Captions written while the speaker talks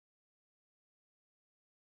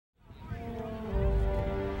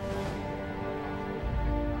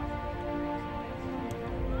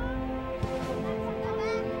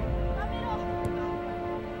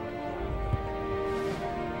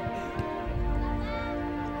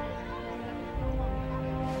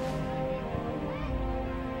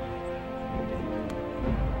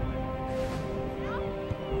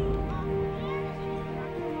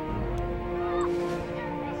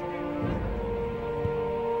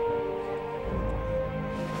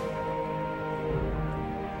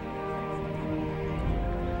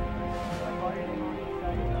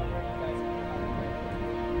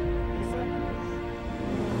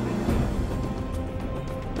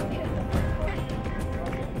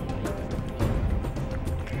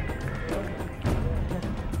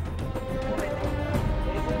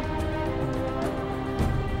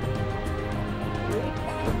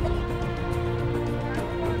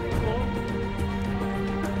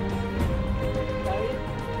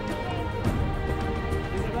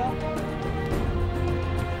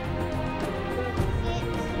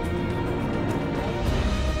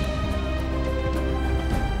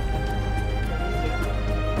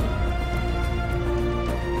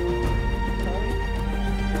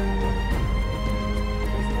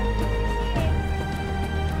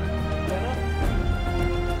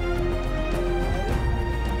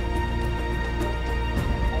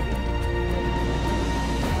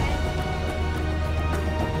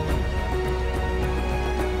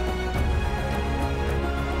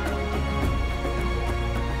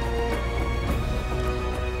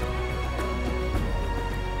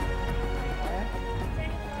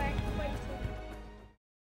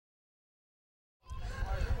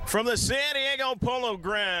From the San Diego Polo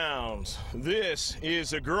Grounds, this is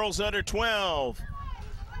the girls under 12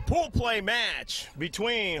 pool play match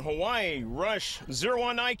between Hawaii Rush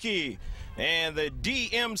 01 Nike and the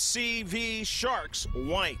Dmcv Sharks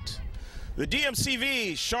White. The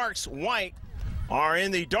Dmcv Sharks White are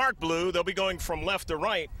in the dark blue. They'll be going from left to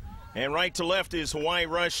right, and right to left is Hawaii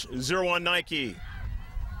Rush 01 Nike.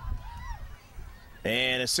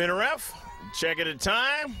 And a center ref, checking the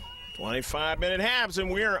time. 25-minute halves, and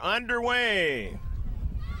we're underway.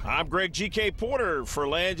 I'm Greg G.K. Porter for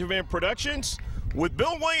Land Event Productions with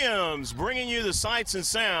Bill Williams bringing you the sights and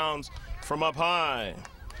sounds from up high.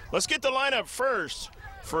 Let's get the lineup first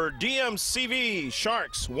for Dmcv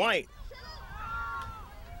Sharks White.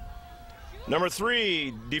 Number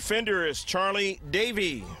 3, defender is Charlie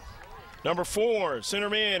Davey. Number 4, center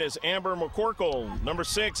mid is Amber McCorkle. Number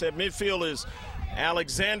 6 at midfield is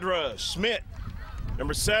Alexandra Schmidt.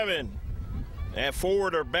 Number 7 at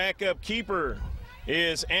forward or backup keeper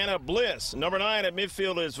is Anna Bliss. Number 9 at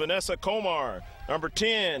midfield is Vanessa Komar. Number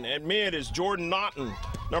 10 at mid is Jordan Naughton.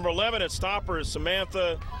 Number 11 at stopper is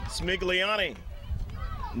Samantha Smigliani.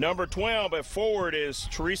 Number 12 at forward is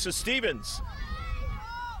Teresa Stevens.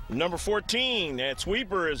 Number 14 at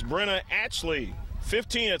sweeper is Brenna Ashley.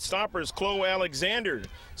 15 at stopper is Chloe Alexander.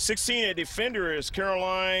 16 at defender is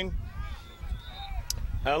Caroline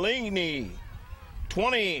Aligny.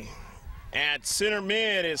 20 at center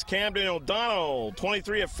mid is Camden O'Donnell.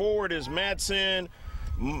 23 at forward is Madsen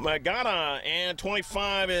Magana. And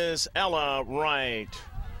 25 is Ella Wright.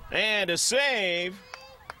 And a save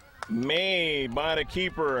made by the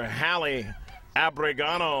keeper, Hallie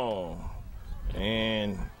Abregano.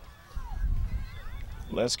 And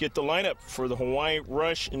let's get the lineup for the Hawaii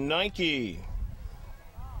Rush Nike.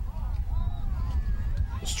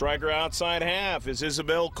 The striker outside half is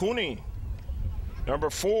Isabel Cooney.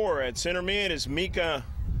 Number 4 at center mid is Mika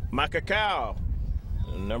Makakao.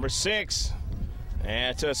 Number 6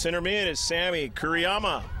 at center mid is Sammy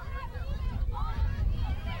Kuriyama.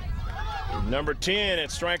 Number 10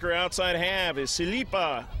 at striker outside half is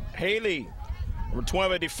Silipa Haley. Number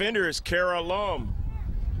 12 at defender is Kara Lum.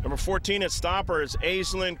 Number 14 at stopper is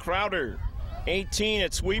Aislinn Crowder. 18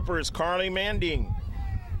 at sweeper is Carly Manding.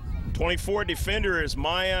 24 defender is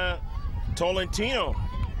Maya Tolentino.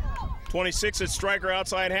 26 at striker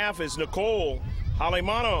outside half is Nicole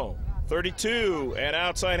Halimano. 32 at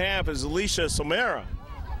outside half is Alicia Somera.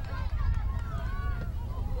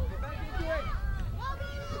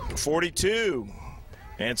 42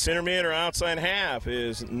 at center mid or outside half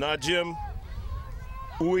is Najim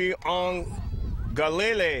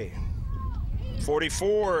Uiangalele.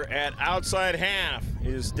 44 at outside half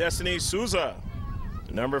is Destiny Souza.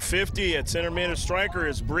 Number 50 at center mid or striker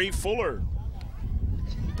is Bree Fuller.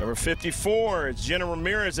 Number 54, it's Jenna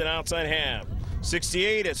Ramirez at outside half.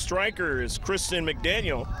 68 at striker is Kristen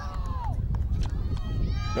McDaniel.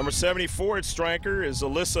 Number 74 at striker is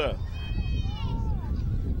Alyssa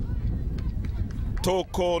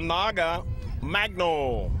Tokonaga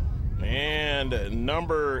Magno. And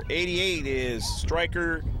number 88 is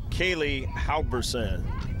striker Kaylee Halverson.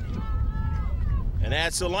 And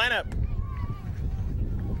that's the lineup.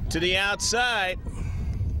 To the outside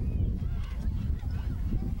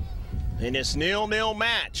in this 0-0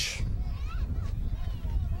 match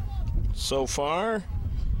so far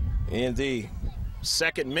in the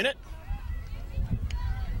second minute.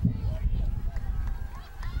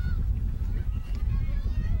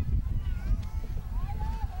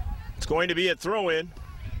 It's going to be a throw-in.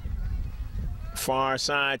 Far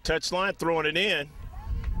side touchline, throwing it in.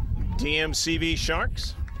 Dmcv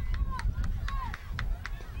Sharks.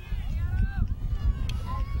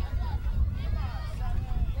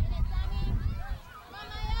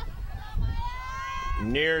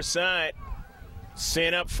 Near side,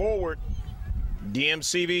 sent up forward.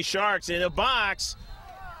 Dmcv Sharks in the box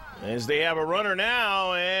as they have a runner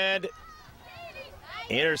now and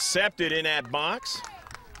intercepted in that box.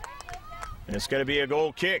 And it's going to be a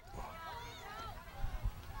goal kick.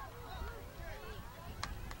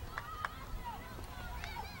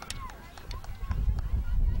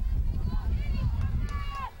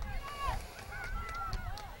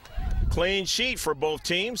 Clean sheet for both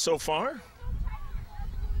teams so far.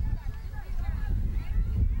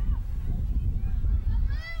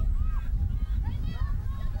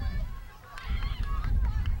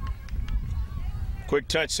 Quick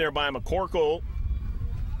touch there by McCorkle.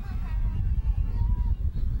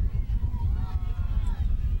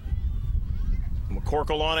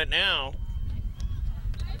 McCorkle on it now.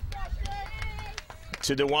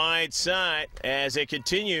 To the wide side as they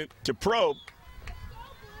continue to probe.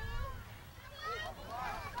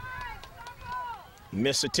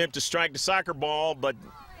 Missed attempt to strike the soccer ball, but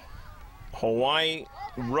Hawaii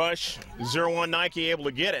Rush 0-1 Nike able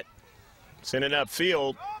to get it. Send it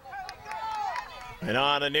upfield. And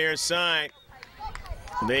on the near side,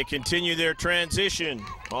 they continue their transition.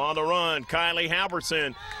 On the run, Kylie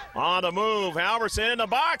Halverson on the move. Halverson in the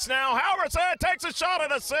box now. Halverson takes a shot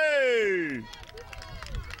at a save.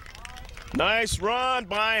 Nice run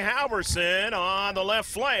by Halverson on the left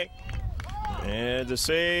flank. And the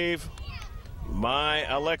save by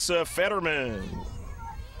Alexa Fetterman.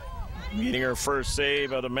 Getting her first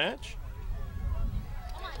save of the match.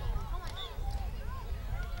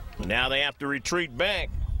 Now they have to retreat back.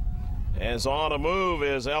 As on the move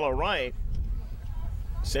is Ella Wright.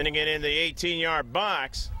 Sending it in the 18-yard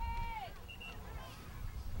box.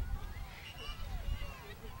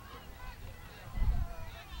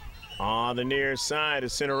 On the near side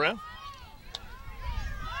is center ref.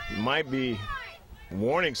 Might be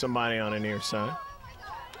warning somebody on the near side.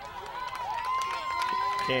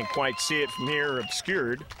 Can't quite see it from here,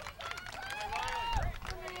 obscured.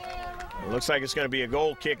 It looks like it's going to be a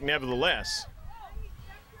goal kick nevertheless.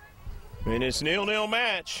 And it's 0-0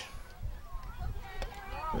 match.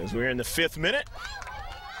 As we're in the 5th minute.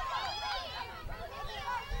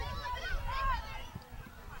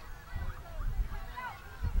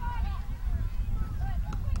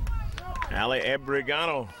 Ali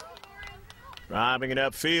Ebrigano driving it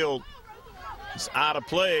upfield. It's out of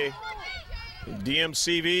play.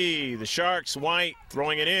 Dmcv, the Sharks, White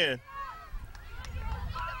throwing it in.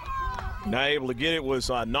 Not able to get it was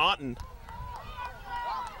Naughton.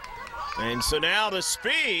 And so now the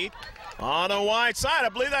speed on the wide side. I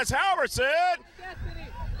believe that's Halverson.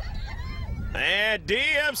 And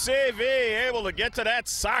Dmcv able to get to that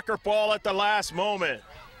soccer ball at the last moment.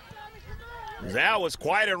 That was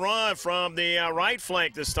quite a run from the right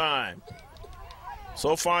flank this time.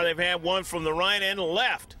 So far they've had one from the right and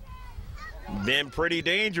left. Been pretty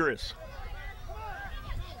dangerous.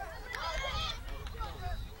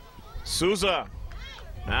 Souza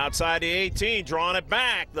outside the 18, drawing it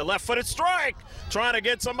back. The left-footed strike, trying to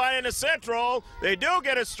get somebody in the central. They do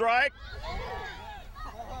get a strike.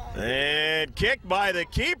 And kicked by the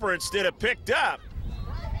keeper instead of picked up.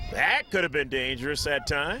 That could have been dangerous that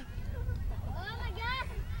time.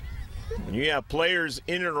 When you have players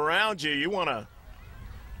in and around you, you want to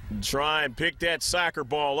try and pick that soccer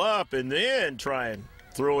ball up and then try and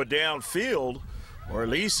throw it downfield, or at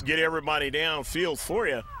least get everybody downfield for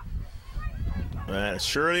you.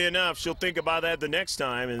 Surely enough, she'll think about that the next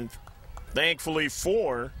time, and thankfully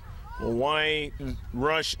for Hawaii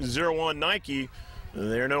Rush 0-1 Nike,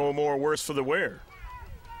 they're no more worse for the wear.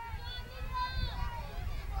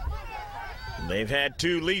 They've had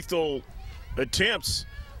 2 lethal attempts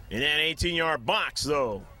in that 18-yard box,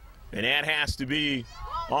 though, and that has to be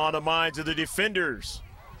on the minds of the defenders.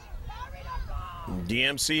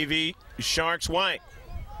 Dmcv, Sharks White.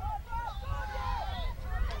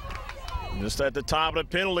 Just at the top of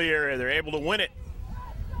the penalty area, they're able to win it.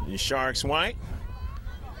 The Sharks White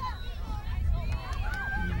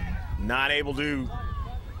not able to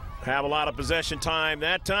have a lot of possession time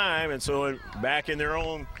that time, and so back in their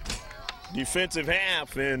own defensive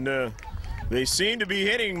half, and they seem to be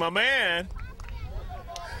hitting my man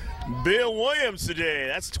Bill Williams today.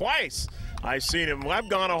 That's twice I've seen him. I've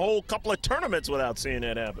gone a whole couple of tournaments without seeing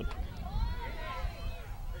that happen.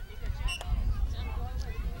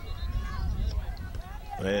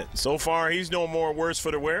 So far, he's no more worse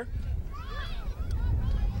for the wear.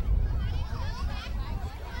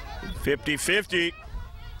 50-50.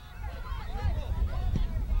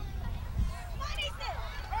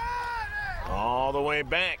 All the way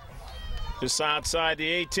back, just outside the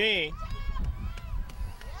 18.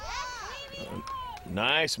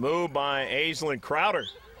 Nice move by Aislinn Crowder,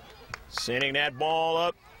 sending that ball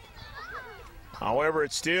up. However,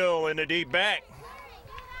 it's still in the deep back.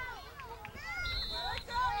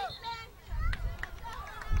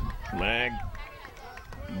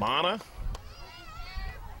 Mana.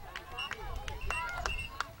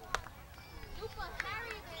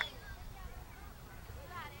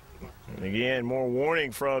 And again, more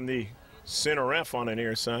warning from the center ref on the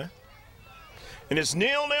near side. And it's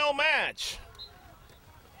 0-0 match.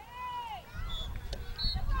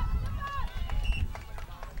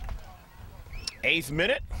 Eighth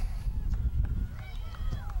minute.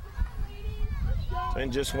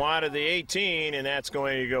 And just wide of the 18, and that's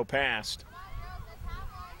going to go past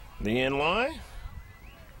the end line.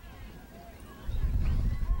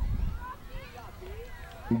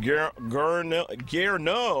 Guerno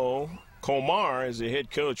Komar is the head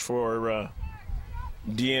coach for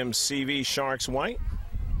Dmcv Sharks White.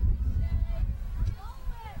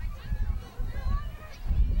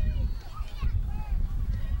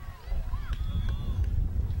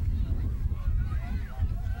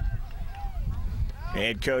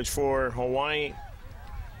 Head coach for Hawaii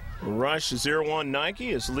Rush 01 Nike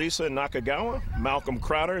is Lisa Nakagawa. Malcolm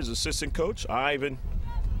Crowder is assistant coach. Ivan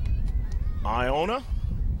Iona.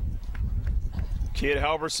 Kid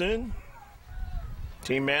Halverson.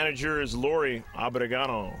 Team manager is Lori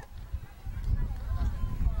Abregano.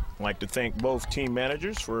 I'd like to thank both team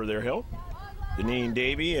managers for their help. Deneen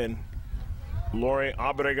Davey and Lori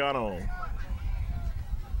Abregano.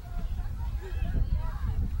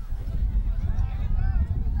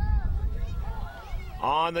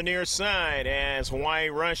 On the near side as Hawaii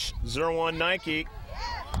Rush 01 Nike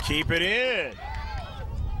keep it in.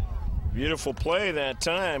 Beautiful play that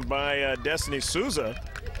time by Destiny Souza.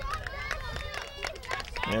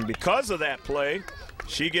 And because of that play,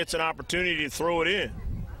 she gets an opportunity to throw it in.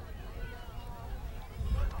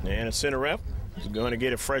 And a center rep is going to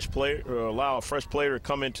get a fresh player, or allow a fresh player to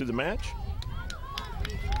come into the match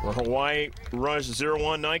for Hawaii Rush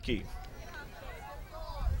 01 Nike.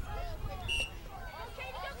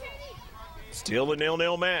 Still a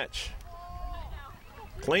 0-0 match.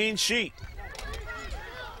 Clean sheet.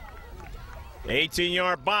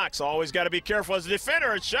 18-yard box. Always got to be careful as a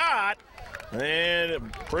defender. A shot. And a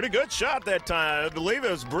pretty good shot that time. I believe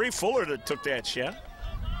it was Bree Fuller that took that shot.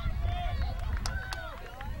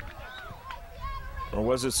 Or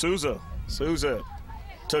was it Souza? Souza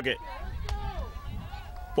took it.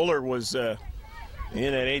 Fuller was in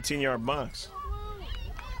that 18-yard box.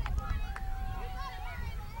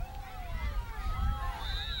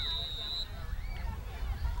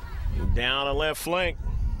 Down the left flank.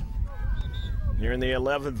 Near in the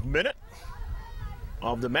 11th minute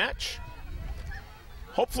of the match.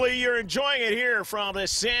 Hopefully you're enjoying it here from the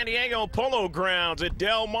San Diego Polo Grounds at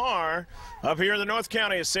Del Mar, up here in the North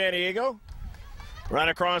County of San Diego. Right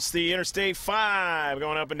across the Interstate 5,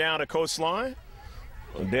 going up and down the coastline.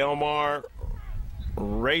 Del Mar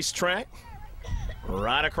Racetrack,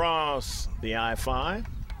 right across the I-5,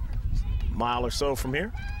 mile or so from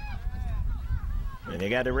here. And they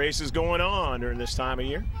got the races going on during this time of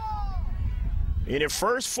year. In the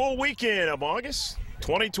first full weekend of August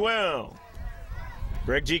 2012.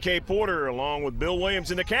 Greg G.K. Porter along with Bill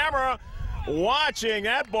Williams in the camera watching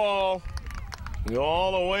that ball go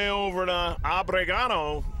all the way over to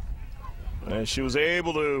Abregano. And she was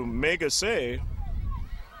able to make a save.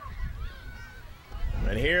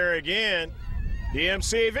 And here again,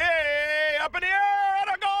 Dmcv up in the air and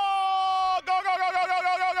a goal! Go, go, go, go, go,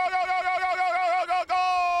 go, go, go, go, go, go, go, go, go, go!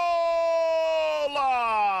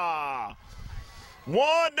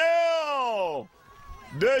 1-0.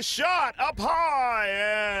 The shot up high,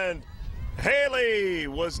 and Haley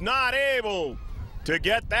was not able to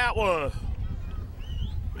get that one,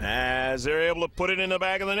 as they're able to put it in the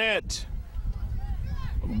back of the net.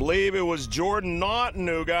 I believe it was Jordan Naughton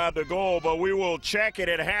who got the goal, but we will check it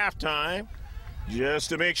at halftime just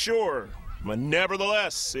to make sure. But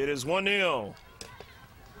nevertheless, it is 1-0.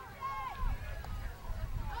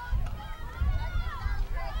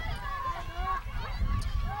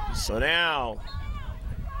 So now,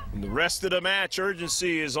 the rest of the match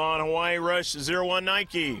urgency is on Hawaii Rush 01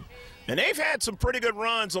 Nike. And they've had some pretty good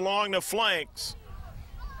runs along the flanks.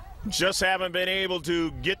 Just haven't been able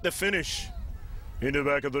to get the finish in the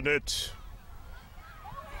back of the net.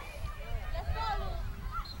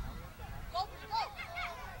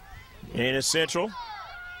 In the central.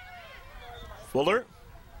 Fuller.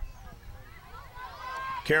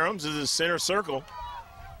 Karams is the center circle.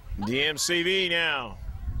 Dmcv now.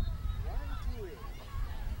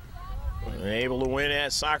 Able to win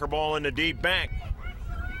that soccer ball in the deep back.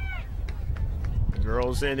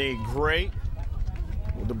 Girls in the gray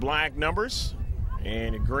with the black numbers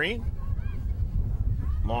and the green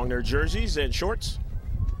along their jerseys and shorts.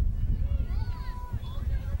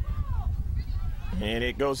 And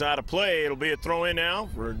it goes out of play. It'll be a throw in now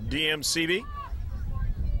for Dmcv.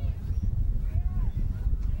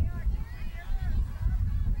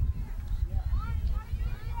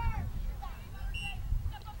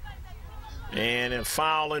 And a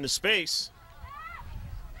foul into space.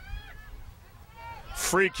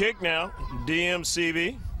 Free kick now,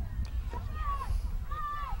 Dmcv.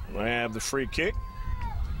 We have the free kick.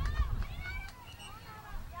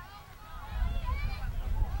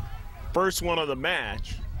 First one of the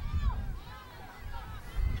match.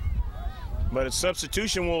 But a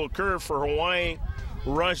substitution will occur for Hawaii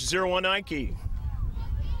Rush 01 Nike.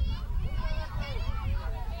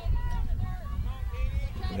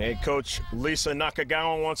 Head coach Lisa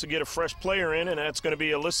Nakagawa wants to get a fresh player in, and that's going to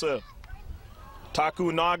be Alyssa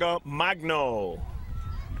Takunaga Magno.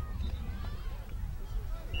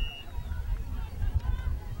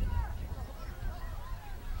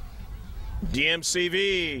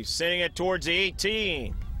 DMCV sending it towards the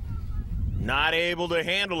 18. Not able to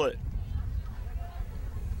handle it.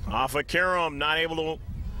 Off of Karam, not able to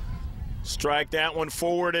strike that one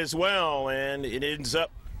forward as well, and it ends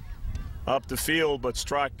up the field, but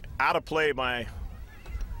struck out of play by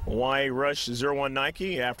Hawaii Rush 01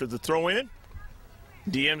 Nike after the throw-in.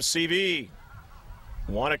 DMCV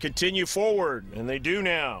want to continue forward, and they do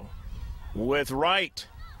now with Wright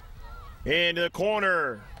into the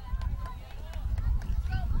corner.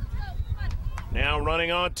 Now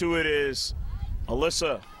running onto it is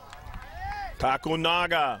Alyssa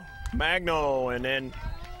Takunaga, Magno, and then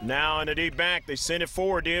now in the deep back, they send it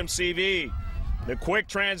forward, DMCV. The quick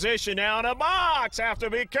transition now in the box, have to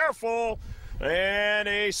be careful, and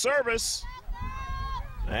a service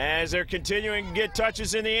as they're continuing to get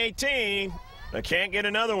touches in the 18. They can't get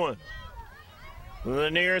another one. The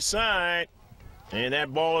near side, and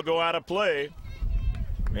that ball will go out of play,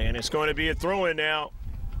 and it's going to be a throw-in now.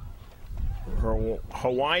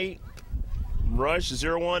 Hawaii Rush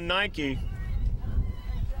 01 Nike.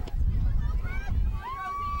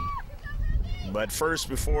 But first,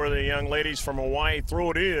 before the young ladies from Hawaii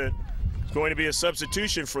throw it in, it's going to be a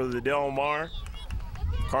substitution for the Del Mar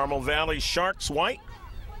Carmel Valley Sharks white.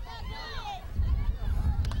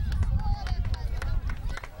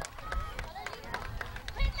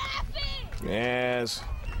 As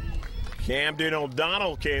Camden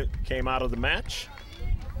O'Donnell came out of the match.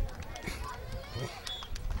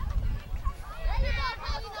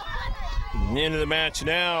 And into the match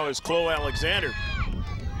now is Chloe Alexander.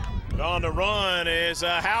 But on the run is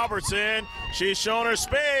Halverson. She's shown her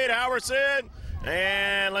speed, Halverson.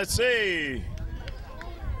 And let's see.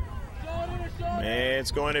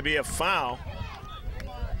 It's going to be a foul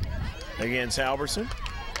against Halverson.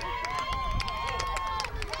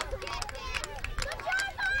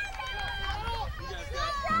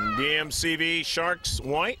 DMCV Sharks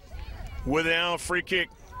white with now a free kick,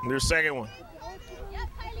 their second one.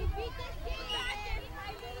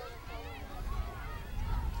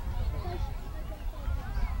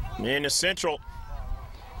 In the central,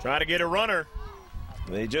 trying to get a runner.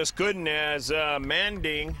 They just couldn't, as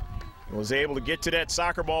Manding was able to get to that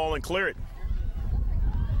soccer ball and clear it.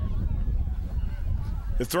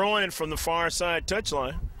 The throw in from the far side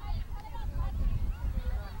touchline.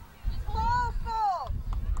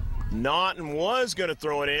 Naughton was going to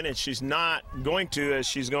throw it in, and she's not going to, as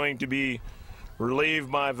she's going to be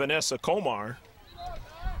relieved by Vanessa Komar.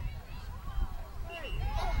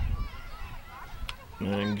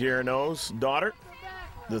 And Guerno's daughter,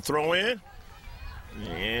 the throw in,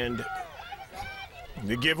 and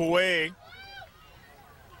the giveaway.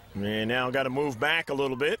 And now got to move back a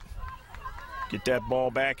little bit, get that ball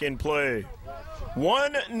back in play.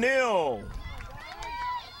 1-0.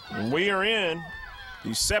 And we are in the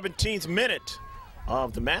 17th minute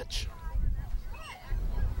of the match.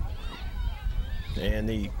 And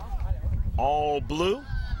the all blue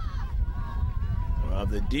of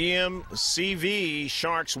the DMCV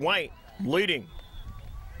Sharks white leading.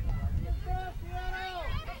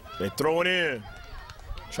 They throw it in.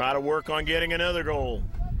 Try to work on getting another goal.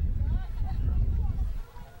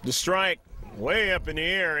 The strike way up in the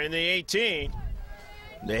air in the 18.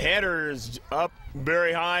 The header is up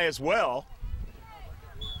very high as well.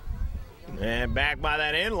 And back by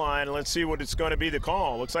that end line, let's see what it's going to be the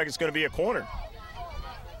call. Looks like it's going to be a corner.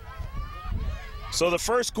 So the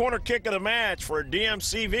first corner kick of the match for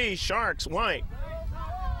DMCV Sharks white.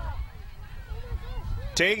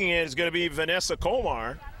 Taking it is going to be Vanessa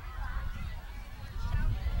Komar.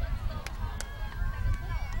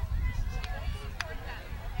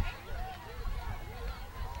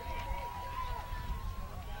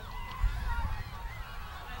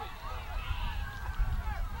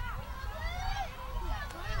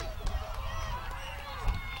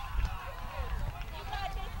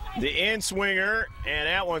 The in-swinger, and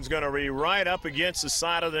that one's going to be right up against the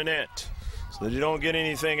side of the net. So you don't get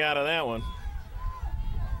anything out of that one.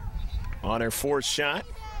 On her fourth shot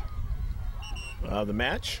of the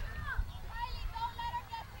match.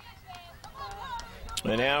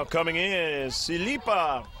 And now coming in is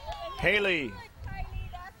Silipa Haley.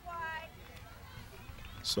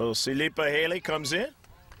 So Silipa Haley comes in.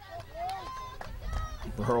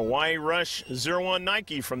 Her Hawaii Rush 01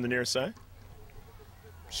 Nike from the near side.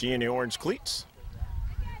 She in the orange cleats.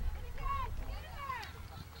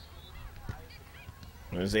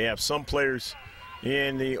 As they have some players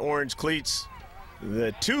in the orange cleats,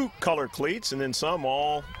 the two color cleats, and then some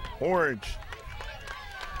all orange.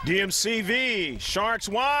 DMCV, Sharks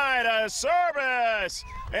wide, a service,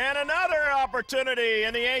 and another opportunity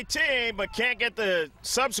in the 18, but can't get the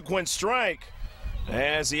subsequent strike.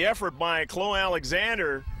 As the effort by Chloe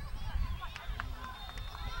Alexander.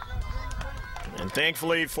 And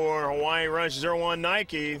thankfully for Hawaii Rush 01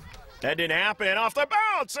 Nike, that didn't happen. Off the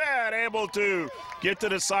bounce and able to get to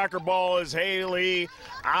the soccer ball is Haley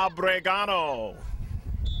Abregano.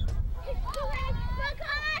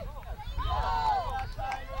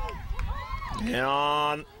 And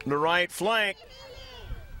on the right flank,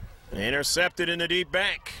 intercepted in the deep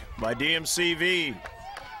back by Dmcv.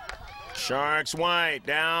 Sharks White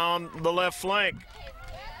down the left flank.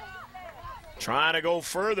 Trying to go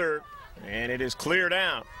further, and it is cleared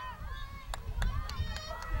out.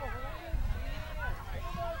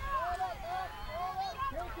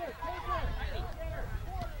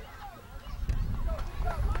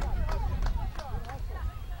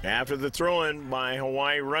 After the throw-in by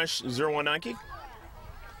Hawaii Rush 01 Nike.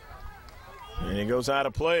 And it goes out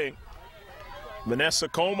of play. Vanessa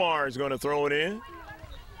Komar is going to throw it in.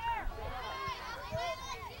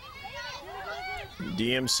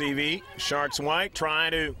 Dmcv, Sharks White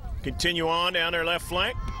trying to continue on down their left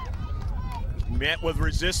flank. Met with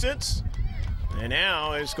resistance. And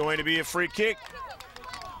now it's going to be a free kick.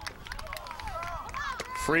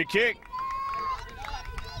 Free kick.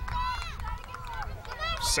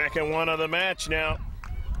 Second one of the match now.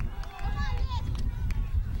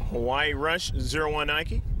 Hawaii Rush 01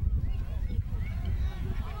 Nike.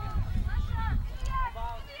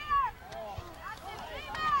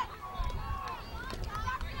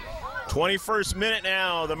 '21st minute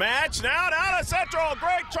now. The match now down to Central.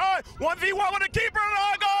 Great try. 1v1 with the keeper.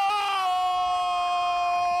 Goal!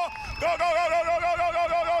 Go, go, go, go, go, go, go, go,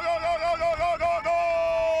 go, go, go, go, go, go, go, go,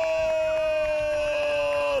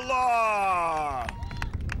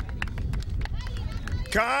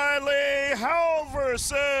 Kylie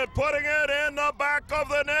Halverson putting it in the back of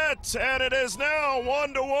the net, and it is now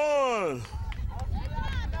 1-1.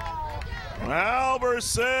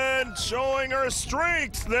 Halverson showing her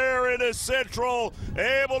strength there in the Central,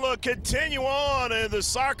 able to continue on in the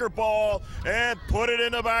soccer ball and put it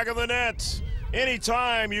in the back of the net.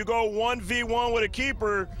 Anytime you go 1v1 with a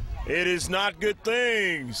keeper, it is not good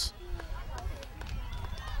things.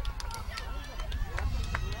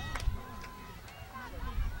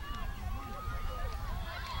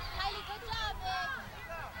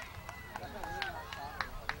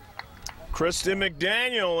 Kristen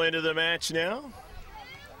McDaniel into the match now.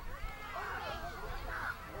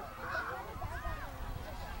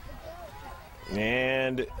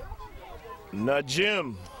 And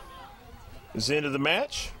Najim is into the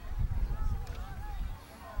match.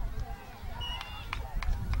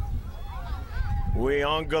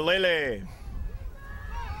 Weongalele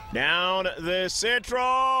down the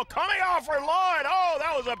Central, coming off her line. Oh,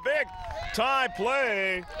 that was a big time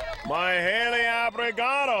play by Haley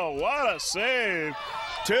Abregano. What a save.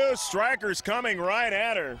 Two strikers coming right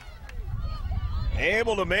at her.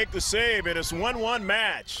 Able to make the save in this 1-1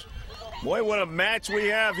 match. Boy, what a match we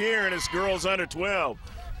have here in this girls under 12.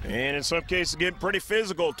 And in some cases getting pretty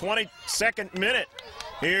physical. 22nd minute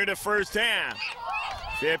here in the first half.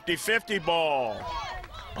 50-50 ball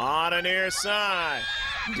on the near side.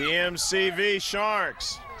 Dmcv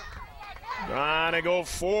Sharks trying to go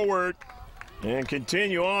forward and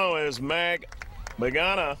continue on as Mag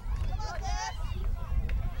Bagana.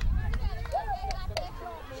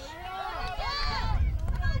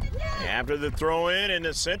 After the throw in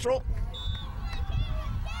the Central.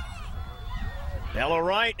 Ella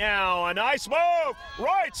Wright now, a nice move.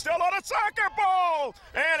 Wright still on a soccer ball.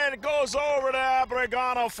 And it goes over to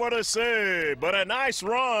Abregano for the save. But a nice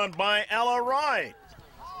run by Ella Wright.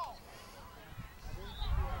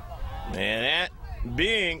 And that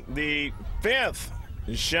being the 5th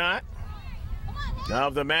shot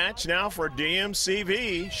of the match now for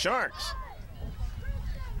Dmcv Sharks.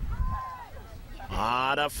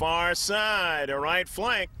 On the far side, the right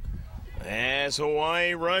flank, as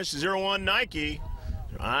Hawaii Rush 01 Nike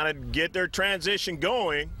trying to get their transition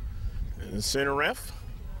going. And the center ref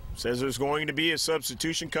says there's going to be a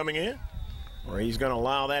substitution coming in, or he's going to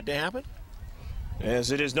allow that to happen,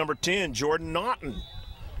 as it is number 10, Jordan Naughton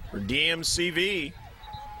for Dmcv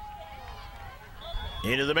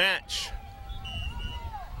into the match.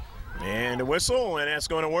 And a whistle, and that's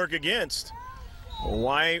going to work against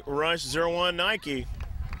Hawaii Rush 01 Nike,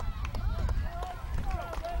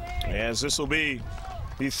 as this will be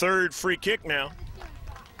the 3rd free kick now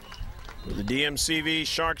for the Dmcv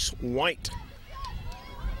Sharks White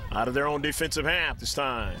out of their own defensive half this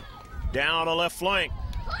time. Down the left flank,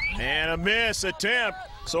 and a miss attempt.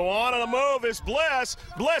 So on the move is Bliss.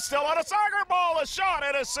 Bliss still on a soccer ball, a shot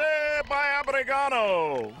and a save by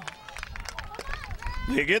Abregano.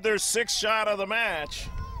 They get their 6th shot of the match.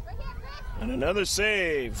 And another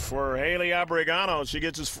save for Haley Abrigano. She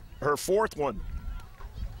gets her fourth one.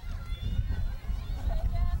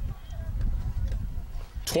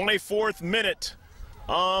 24th minute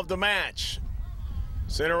of the match.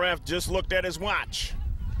 Center ref just looked at his watch.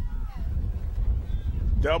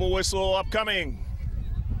 Double whistle upcoming.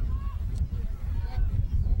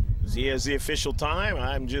 He has the official time.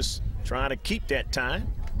 I'm just trying to keep that time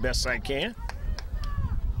best I can.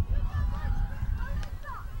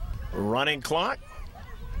 Running clock.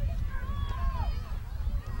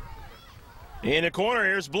 In the corner,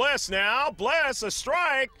 here's Bliss now. Bliss, a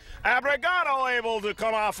strike. Abrigano able to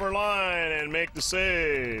come off her line and make the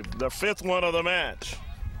save. The fifth one of the match.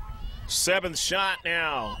 Seventh shot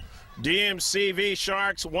now. Dmcv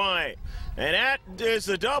Sharks White. And that is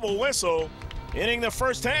the double whistle ending the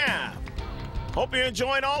first half. Hope you're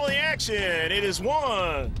enjoying all the action. It is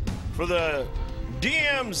one for the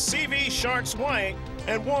Dmcv Sharks White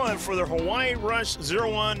and one for the Hawaii Rush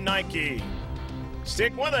 01 Nike.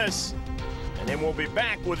 Stick with us, and then we'll be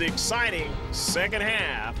back with the exciting second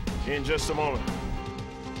half in just a moment.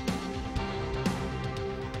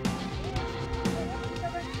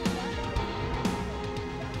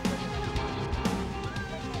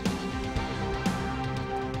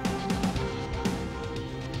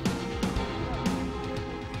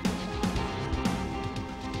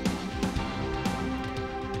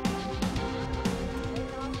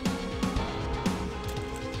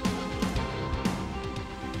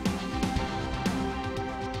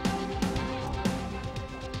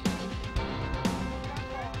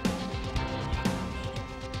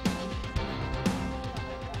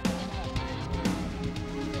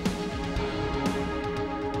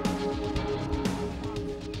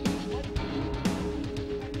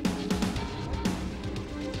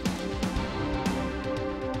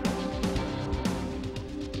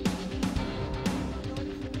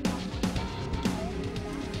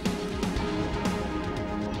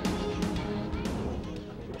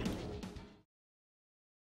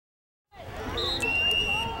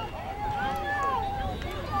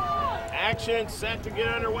 Action set to get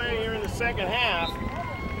underway here in the second half.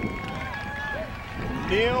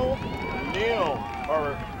 0-0,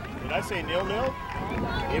 or did I say 0-0?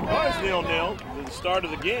 It was 0-0 at the start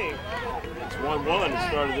of the game. It's 1-1 at the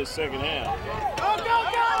start of this second half. Go, go, go!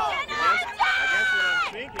 I guess what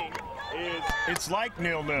I'm thinking is it's like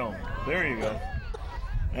 0-0. There you go.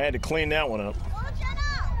 I had to clean that one up.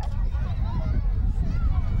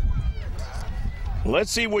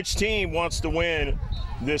 Let's see which team wants to win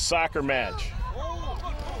this soccer match.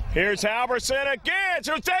 Here's Halverson again.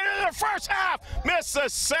 She'll take it in the first half. Missed the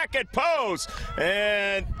second post.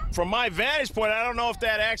 And from my vantage point, I don't know if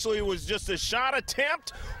that actually was just a shot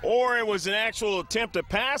attempt or it was an actual attempt to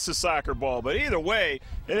pass the soccer ball. But either way,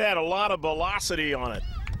 it had a lot of velocity on it.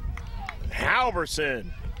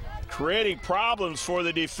 Halverson creating problems for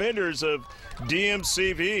the defenders of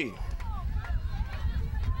Dmcv.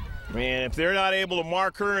 Man, if they're not able to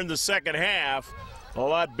mark her in the second half a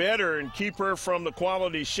lot better and keep her from the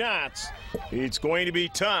quality shots, it's going to be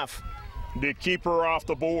tough to keep her off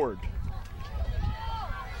the board.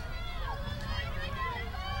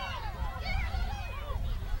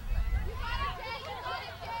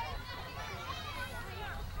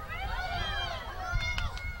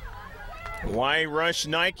 Hawaii Rush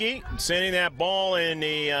Nike sending that ball in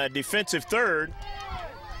the defensive third.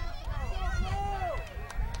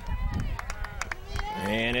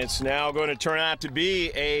 And it's now going to turn out to be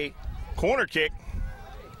a corner kick.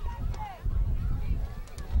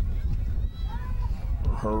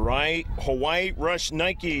 Hawaii Rush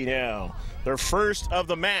Nike now, their first of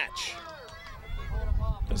the match.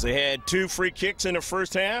 As they had 2 free kicks in the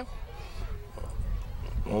first half.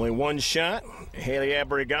 Only 1 shot. Haley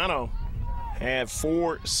Abrigano had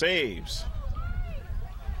 4 saves.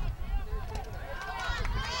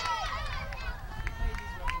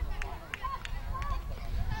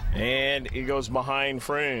 And he goes behind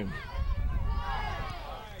frame.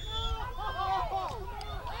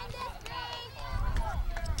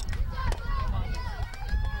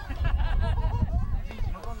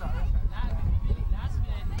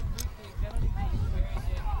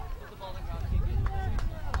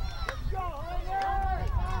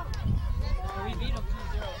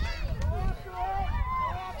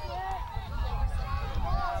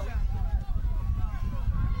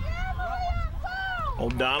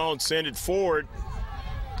 O'Donnell send it forward.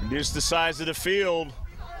 Reduce the size of the field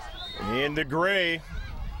in the gray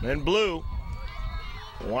and blue.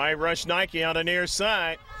 Hawaii Rush Nike on the near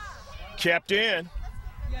side. Kept in.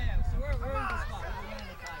 So we're in the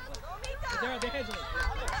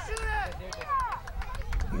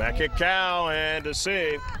spot. Back at Cal and a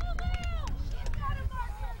save.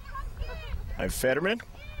 by Fetterman.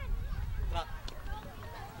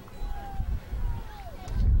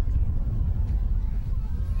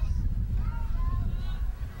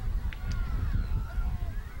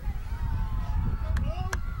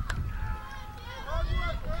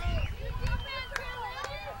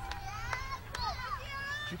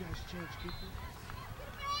 You guys change people?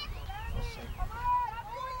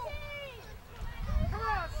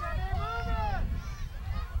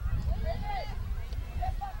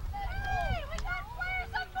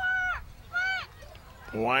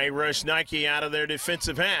 Hawaii rush Nike out of their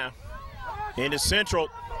defensive half into central.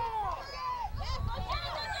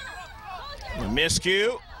 A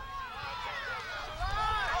miscue.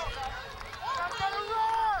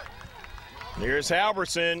 Here's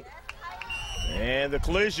Halverson and the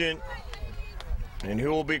collision, and who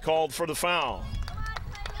will be called for the foul?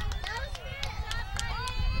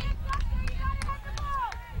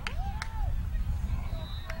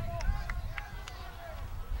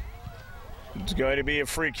 It's going to be a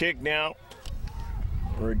free kick now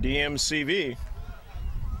for Dmcv.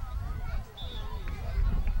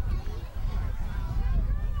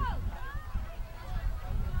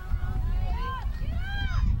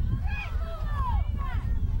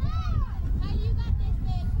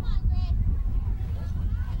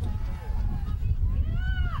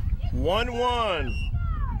 One.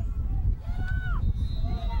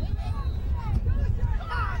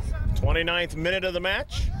 29th minute of the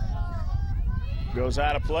match. Goes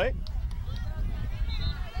out of play.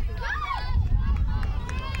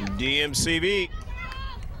 Dmcv.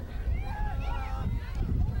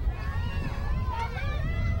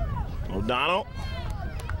 O'Donnell.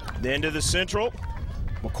 Then to the central.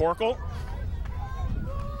 McCorkle.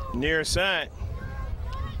 Near side.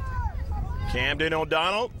 Camden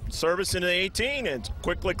O'Donnell. Service into the 18 and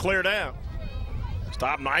quickly cleared out.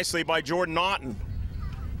 Stopped nicely by Jordan Naughton.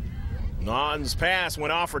 Naughton's pass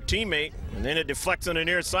went off her teammate, and then it deflects on the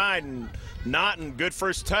near side, and Naughton, good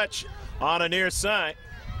first touch on the near side.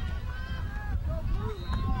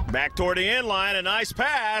 Back toward the end line, a nice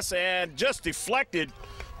pass, and just deflected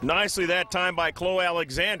nicely that time by Chloe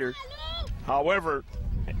Alexander. However,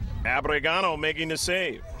 Abregano making the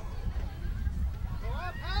save.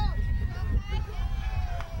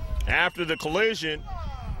 After the collision,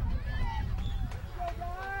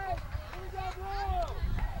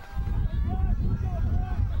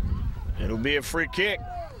 it'll be a free kick.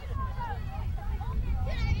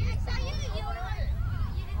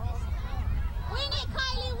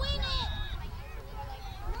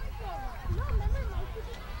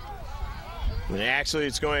 And actually,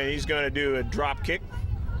 he's going to do a drop kick.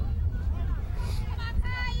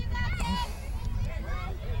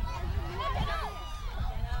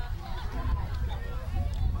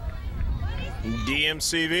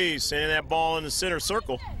 Dmcv sending that ball in the center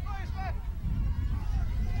circle.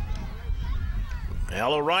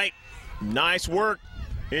 Ella Wright, nice work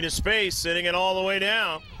into space, sending it all the way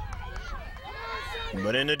down.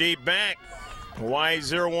 But in the deep back, Hawaii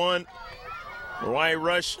 0-1, Hawaii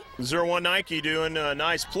Rush 0-1 Nike doing a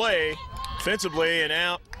nice play defensively, and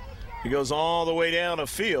out. He goes all the way down the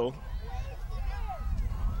field.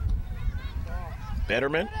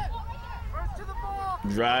 Betterman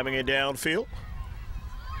driving it downfield.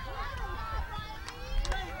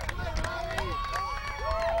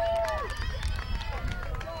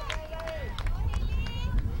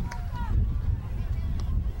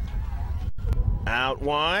 Out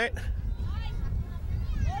wide.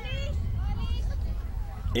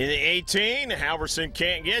 In the 18, Halverson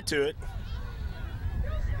can't get to it.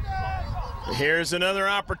 Here's another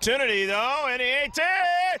opportunity, though, in the 18,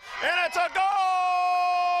 and it's a goal!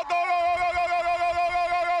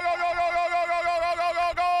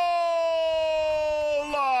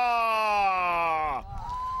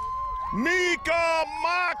 Mika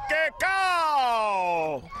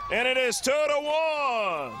Makekau, and it is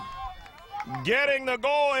 2-1. Getting the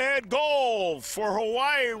go-ahead goal for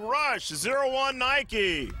Hawaii Rush, 0-1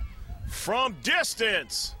 Nike from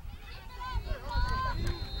distance.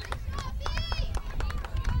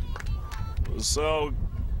 So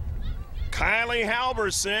Kylie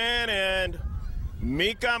Halverson and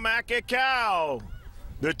Mika Makekau,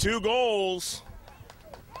 the two goals.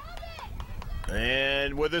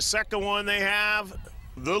 And with the second one, they have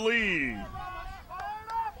the lead.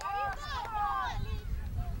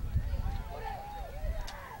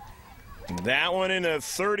 That one in the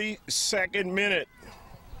 32nd minute.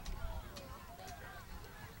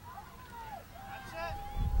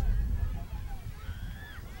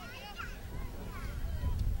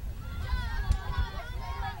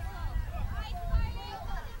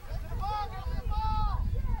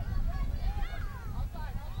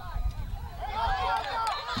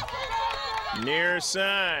 Near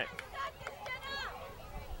side.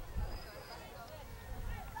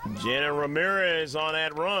 Jenna Ramirez on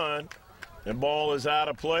that run. The ball is out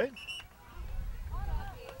of play.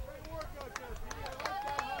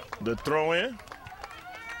 The throw in.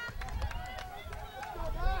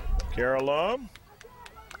 Carol Love.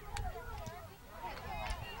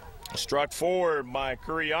 Struck forward by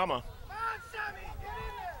Kuriyama.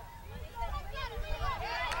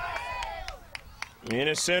 In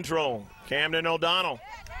a central, Camden O'Donnell.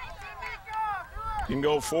 Can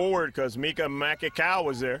go forward because Mika Makikau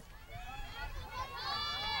was there.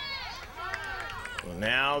 Well,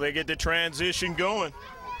 now they get the transition going.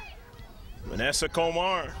 Vanessa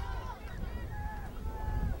Komar.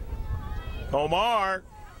 Komar,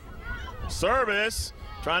 service,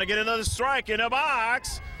 trying to get another strike in the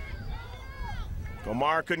box.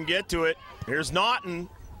 Komar couldn't get to it. Here's Naughton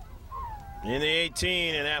in the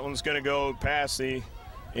 18, and that one's going to go past the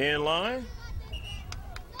in line.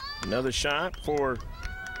 Another shot for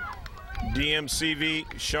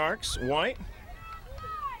DMCV Sharks, White.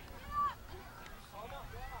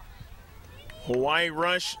 Hawaii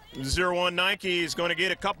Rush 01 Nike is going to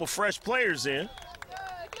get a couple fresh players in.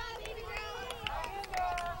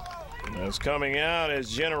 That's coming out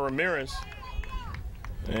as Jenna Ramirez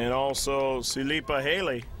and also Silipa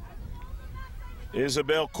Haley.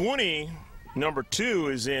 Isabel Cooney, number 2,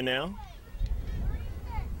 is in now.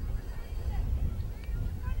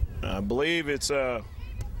 I believe it's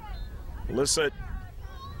Alyssa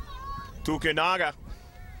Tukinaga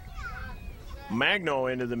Magno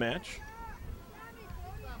into the match.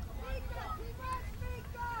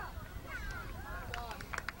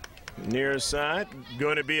 Near side,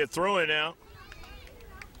 going to be a throw-in now.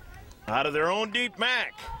 Out of their own deep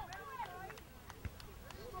Mac.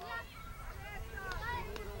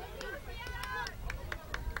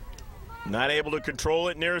 Not able to control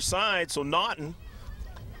it near side, so Naughton.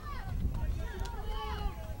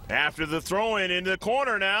 After the throw-in into the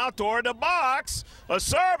corner now, toward the box. A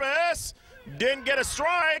service, didn't get a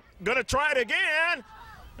strike, gonna try it again.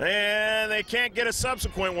 And they can't get a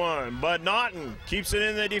subsequent one, but Naughton keeps it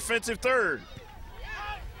in the defensive third.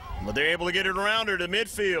 But they're able to get it around her to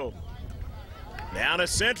midfield. Down to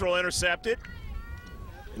central, intercepted.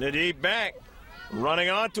 In the deep back. Running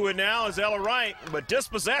onto it now is Ella Wright, but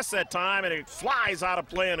dispossessed that time, and it flies out of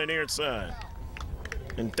play on the near side.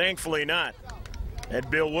 And thankfully not at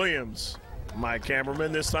Bill Williams, my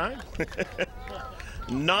cameraman this time.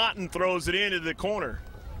 Naughton throws it into the corner.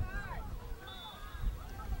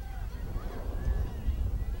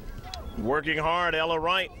 Working hard, Ella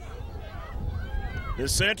Wright. The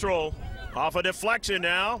central off a deflection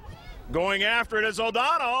now. Going after it is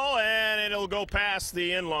O'Donnell, and it'll go past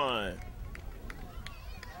the in line.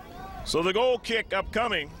 So the goal kick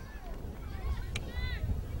upcoming.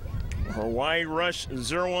 Hawaii Rush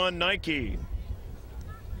 01 Nike.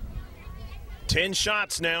 10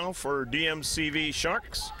 shots now for DMCV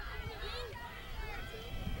Sharks.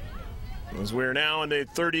 As we're now in the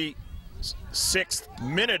 36th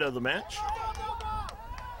minute of the match.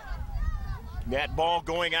 That ball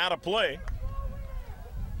going out of play.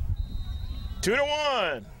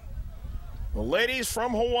 2-1. The ladies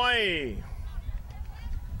from Hawaii.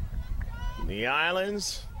 The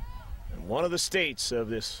islands, and one of the states of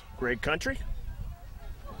this great country.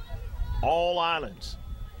 All islands.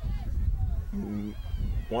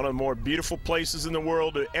 One of the more beautiful places in the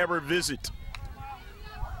world to ever visit.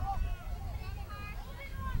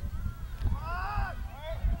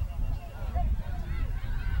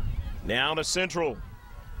 Now to central.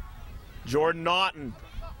 Jordan Naughton.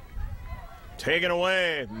 Taken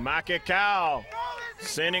away. Makikau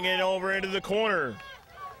sending it over into the corner.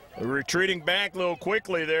 Retreating back a little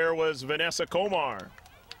quickly there was Vanessa Komar.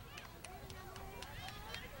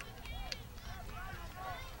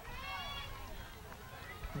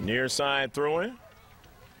 Near side throw-in.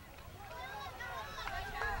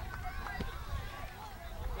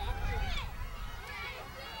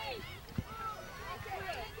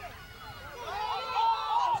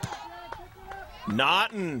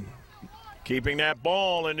 Naughton keeping that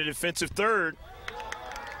ball in the defensive third.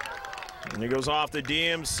 And it goes off the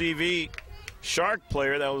DMCV Shark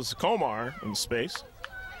player. That was Komar in space.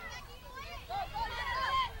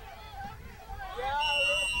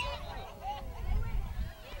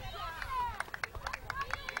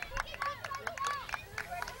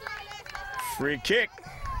 Free kick.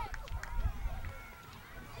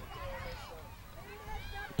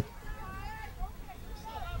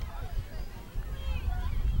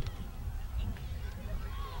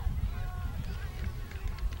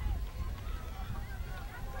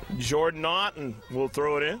 Jordan Naughton will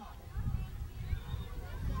throw it in.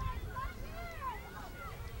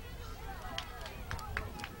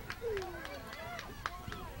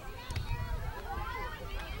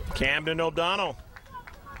 Camden O'Donnell.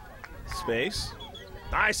 Space.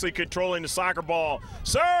 Nicely controlling the soccer ball.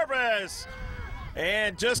 Service!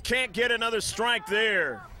 And just can't get another strike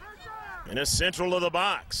there. In the central of the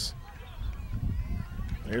box.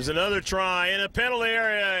 Here's another try in the penalty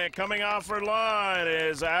area. Coming off her line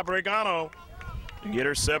is Abrigano to get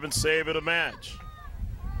her 7th save of the match.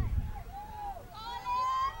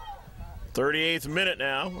 38th minute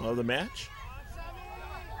now of the match.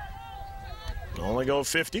 Only go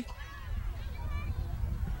 50.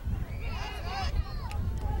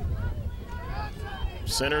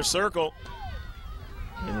 Center circle.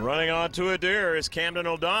 And running onto it there is Camden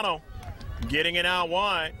O'Donnell. Getting it out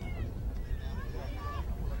wide.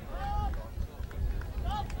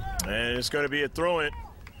 And it's going to be a throw-in.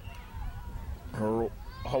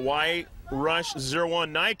 Hawaii Rush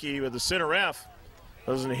 01 Nike with the center F.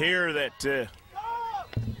 Doesn't hear that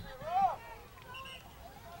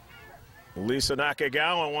Lisa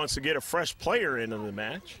Nakagawa wants to get a fresh player into the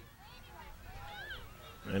match.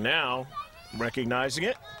 And now, recognizing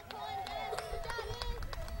it.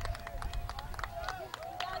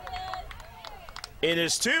 It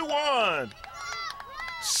is 2-1.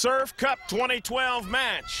 Surf Cup 2012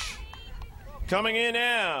 match. Coming in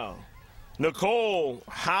now, Nicole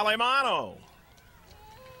Halimano.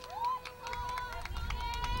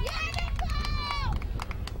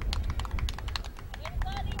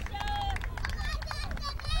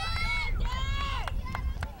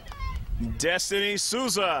 Destiny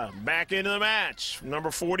Souza back into the match, number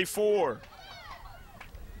 44.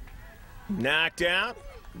 Knocked out,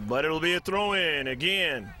 but it'll be a throw-in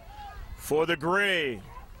again for the gray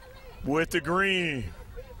with the green.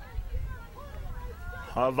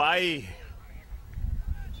 Hawaii.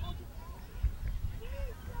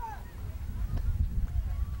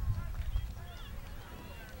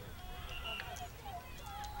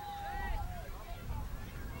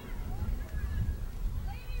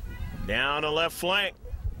 Down the left flank.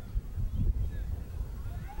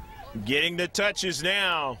 Getting the touches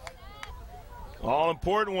now. All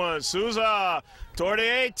important ones. Souza toward the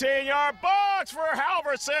 18-yard box for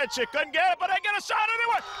Halverson. She couldn't get it, but they get a shot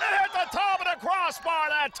anyway. It hit the top of the crossbar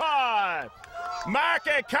that time.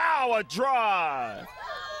 Makikawa drive.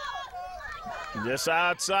 Just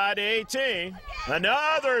outside the 18.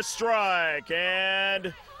 Another strike.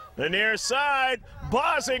 And the near side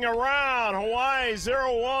buzzing around. Hawaii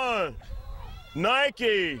 0-1.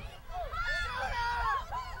 Nike.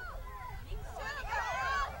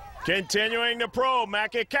 Continuing the probe,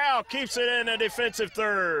 Makikawa keeps it in the defensive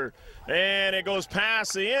third. And it goes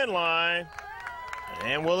past the end line.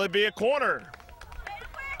 And will it be a corner?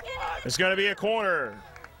 It's going to be a corner.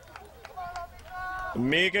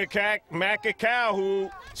 Makikawa,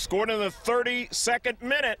 who scored in the 32nd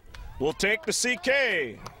minute, will take the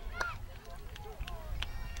CK.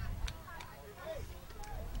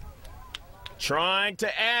 Trying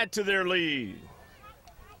to add to their lead.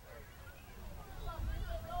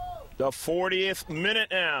 The 40th minute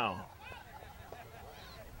now.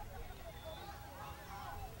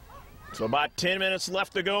 So about 10 minutes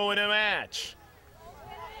left to go in the match.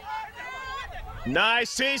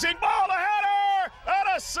 Nice teasing ball, a header,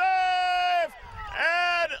 and a save.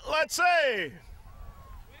 And let's see.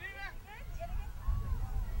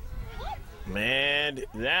 Man,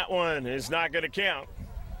 that one is not going to count.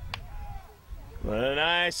 But a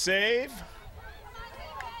nice save.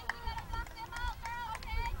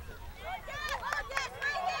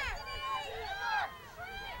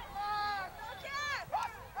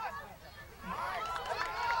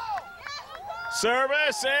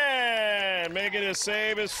 Service, and making a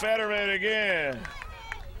save is Fetterman again.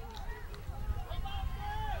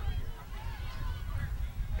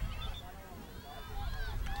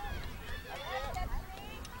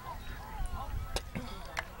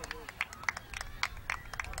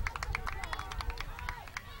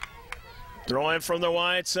 Throwing from the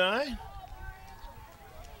wide side.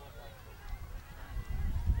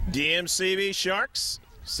 Dmcv Sharks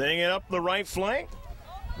sending it up the right flank.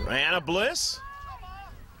 Rihanna Bliss.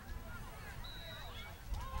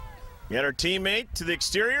 Got her teammate to the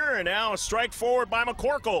exterior, and now a strike forward by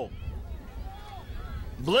McCorkle.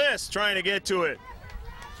 Bliss trying to get to it.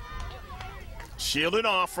 Shielded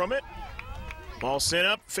off from it. Ball sent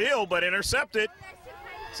up field, but intercepted.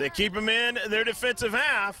 So they keep them in their defensive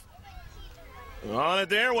half. On it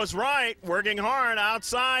there was Wright, working hard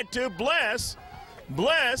outside to Bliss.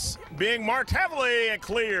 Bliss being marked heavily and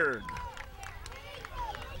cleared.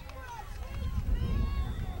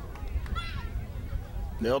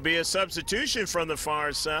 There'll be a substitution from the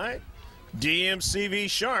far side. Dmcv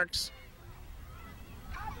Sharks.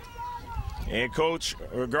 And Coach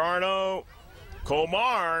Rigardo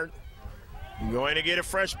Komar going to get a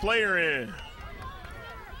fresh player in.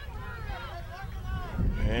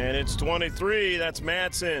 And it's 23, that's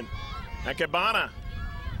Madsen. Akebana.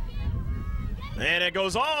 And it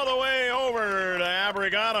goes all the way over to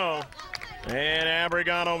Abrigano. And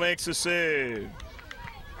Abrigano makes a save.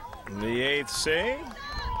 The 8th save.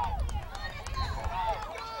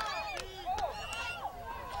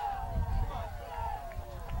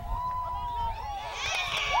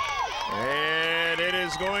 And it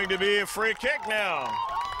is going to be a free kick now.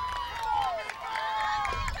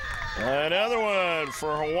 Another one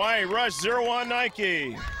for Hawaii Rush, 0-1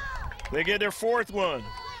 Nike. They get their 4th one.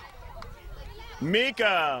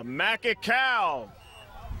 Mika Makikau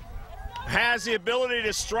has the ability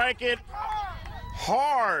to strike it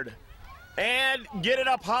hard and get it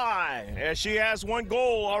up high, as she has 1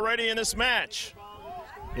 goal already in this match.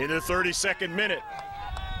 In the 32nd minute.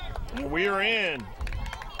 And we are in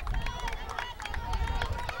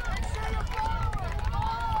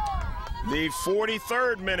the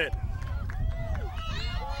 43rd minute.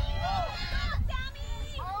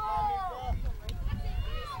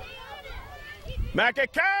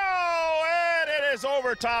 Makikau, and it is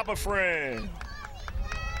over top of frame.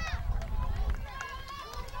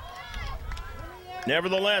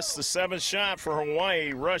 Nevertheless, the 7th shot for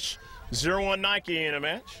Hawaii Rush, 0-1 Nike in a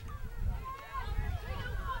match.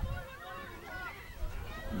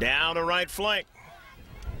 Down the right flank.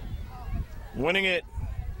 Winning it,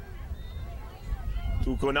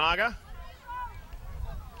 Fukunaga.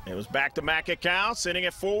 It was back to Makikau, sending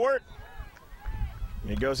it forward.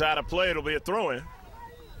 It goes out of play. It'll be a throw-in.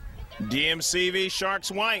 Dmcv Sharks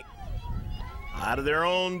white out of their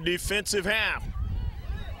own defensive half.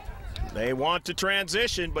 They want to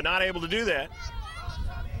transition, but not able to do that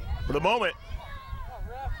for the moment.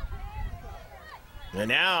 And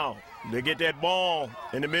now they get that ball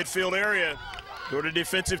in the midfield area. Go to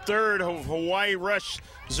defensive third. Hawaii Rush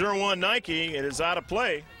 0-1 Nike. It is out of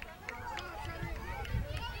play.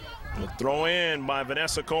 A throw in by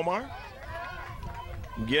Vanessa Komar.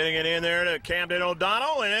 Getting it in there to Camden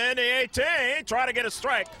O'Donnell, and the 18 try to get a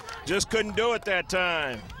strike. Just couldn't do it that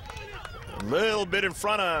time. A little bit in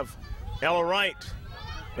front of Ella Wright.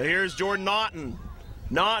 But here's Jordan Naughton.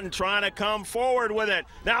 Naughton trying to come forward with it.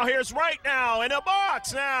 Now here's Wright now in the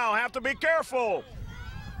box now. Have to be careful.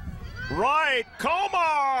 Wright,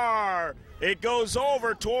 Komar. It goes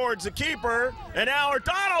over towards the keeper, and now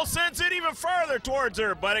O'Donnell sends it even further towards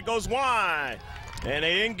her, but it goes wide. And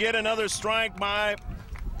they didn't get another strike by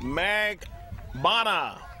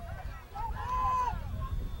Magbana.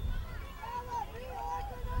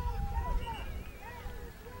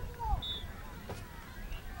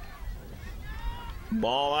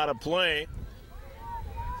 Ball out of play.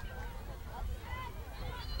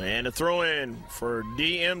 And a throw in for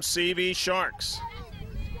Dmcv Sharks.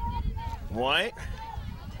 White.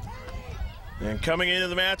 And coming into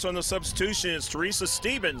the match on the substitution is Teresa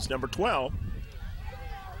Stevens, number 12.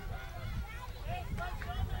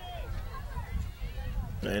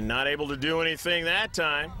 And not able to do anything that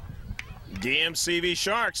time. Dmcv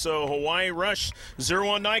Sharks, so Hawaii Rush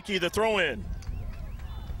 0-1 Nike, the throw-in.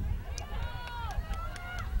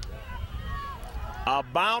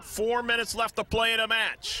 About 4 minutes left to play in a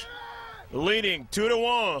match. Leading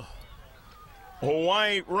 2-1.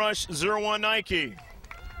 Hawaii Rush 0-1 Nike.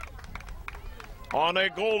 On a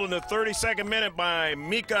goal in the 32nd minute by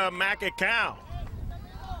Mika Makikau.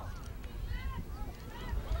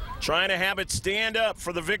 Trying to have it stand up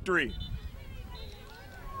for the victory.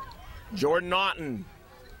 Jordan Naughton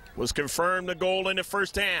was confirmed the goal in the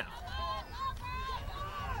first half.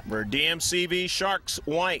 For Dmcv Sharks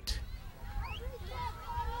white.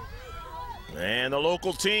 And the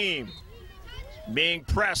local team being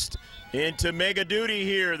pressed into mega duty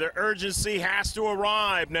here. The urgency has to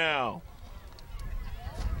arrive now.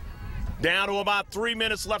 Down to about 3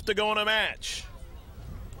 minutes left to go in a match.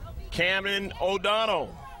 Camden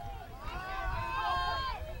O'Donnell.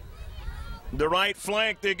 The right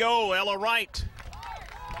flank they go, Ella Wright.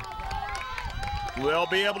 Will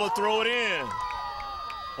be able to throw it in.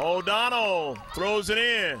 O'Donnell throws it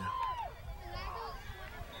in.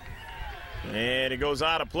 And it goes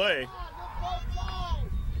out of play.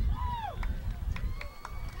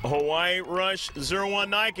 Hawaii Rush 0-1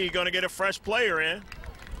 Nike going to get a fresh player in.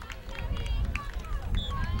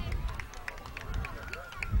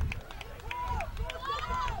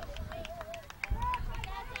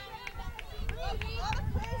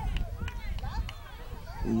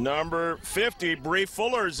 Number 50, Bree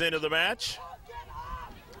Fuller's into the match.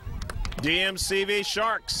 Dmcv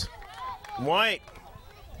Sharks. White.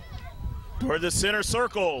 Toward the center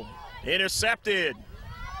circle. Intercepted.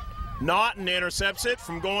 Naughton intercepts it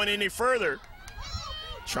from going any further.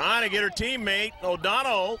 Trying to get her teammate,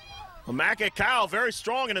 O'Donnell. Omaka Kyle, very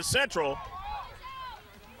strong in the central.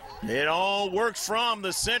 It all works from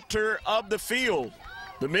the center of the field.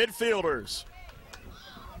 The midfielders.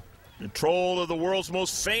 Control of the world's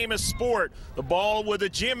most famous sport. The ball with the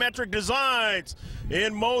geometric designs.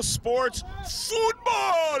 In most sports,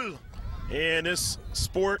 football. In this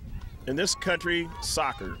sport, in this country,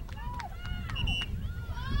 soccer.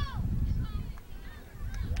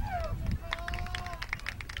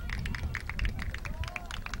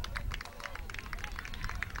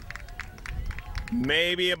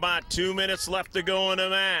 Maybe about 2 minutes left to go in the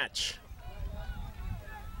match.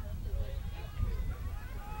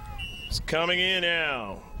 It's coming in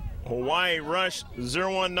now. Hawaii Rush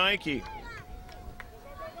 01 Nike.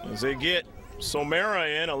 As they get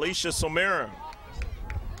Somera in, Alicia Somera,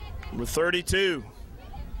 number 32.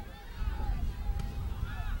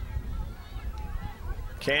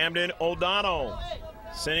 Camden O'Donnell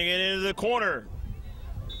sending it into the corner.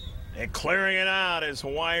 And clearing it out as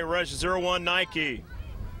Hawaii Rush 01 Nike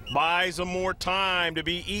buys them more time to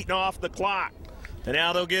be eaten off the clock. And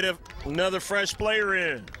now they'll get another fresh player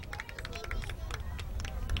in.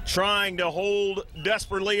 Trying to hold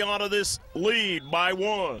desperately onto this lead by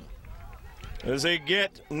 1. As they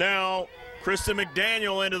get now Kristen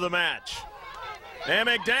McDaniel into the match. And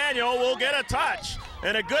McDaniel will get a touch.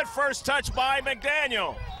 And a good first touch by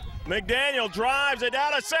McDaniel. McDaniel drives it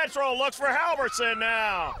down to central, looks for Halverson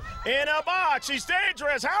now. In a box, she's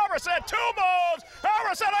dangerous. Halverson, 2 moves.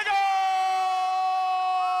 Halverson, a goal!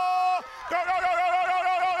 Go, go, go, go, go, go,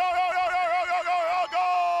 go, go, go, go, go, go, go,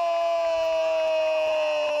 goal!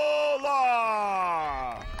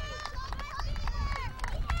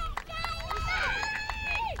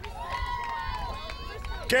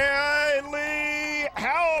 Kaylee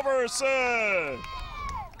Halverson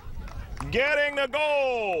getting the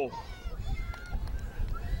goal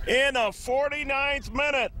in the 49th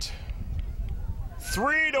minute.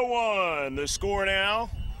 3-1 the score now.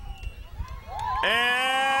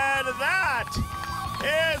 And that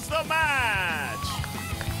is the match.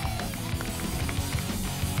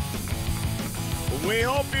 We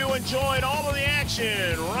hope you enjoyed all of the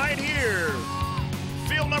action right here.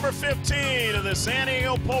 Field number 15 of the San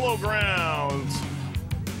Diego Polo Grounds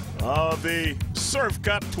of the Surf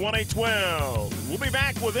Cup 2012. We'll be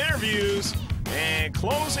back with interviews and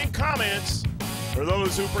closing comments for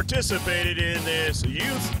those who participated in this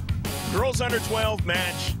youth girls under 12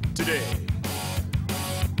 match today.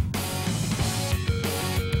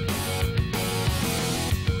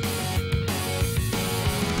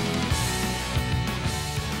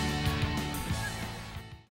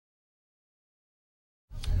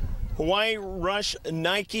 Hawaii Rush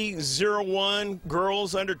Nike 01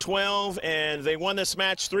 girls under 12, and they won this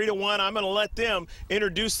match 3-1. I'm going to let them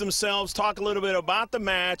introduce themselves, talk a little bit about the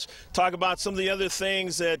match, talk about some of the other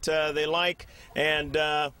things that they like, and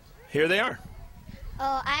here they are.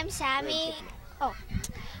 I'm Sammy.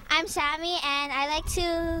 I'm Sammy, and I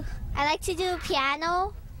like to do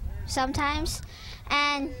piano sometimes,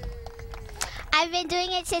 and I've been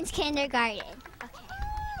doing it since kindergarten.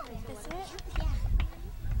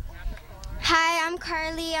 Hi, I'm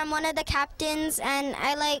Carly. I'm one of the captains, and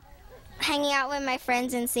I like hanging out with my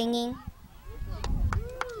friends and singing.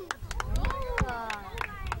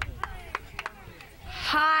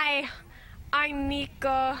 Hi, I'm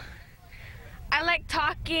Mika. I like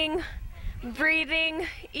talking, breathing,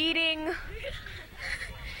 eating,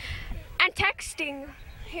 and texting.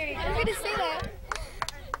 Here you go. I'm gonna say that.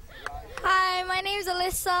 Hi, my name is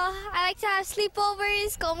Alyssa. I like to have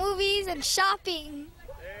sleepovers, go movies, and shopping.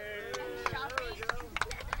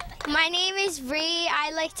 My name is Bree.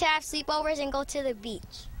 I like to have sleepovers and go to the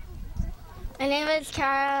beach. My name is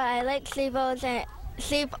Kara. I like sleepovers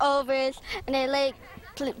and I like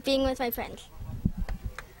being with my friends.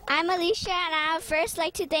 I'm Alicia, and I would first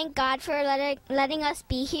like to thank God for letting us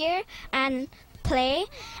be here and play.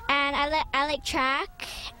 And I like track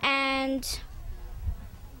and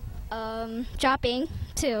dropping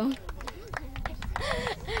too.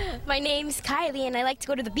 My name's Kylie, and I like to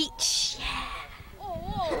go to the beach.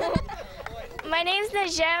 My name's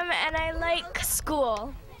Najem, and I like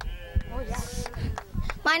school.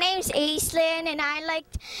 My name's Aislinn, and I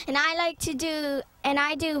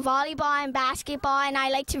do volleyball and basketball, and I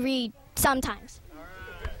like to read sometimes.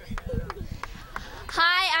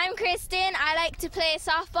 Hi, I'm Kristen. I like to play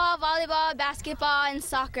softball, volleyball, basketball, and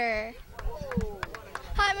soccer.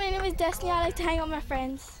 Hi, my name is Destiny. I like to hang out with my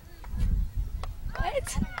friends.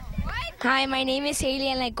 What? Hi, my name is Haley,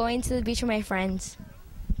 and I like going to the beach with my friends.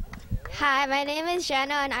 Hi, my name is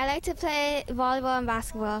Jenna, and I like to play volleyball and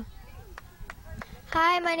basketball.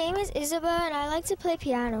 Hi, my name is Isabel and I like to play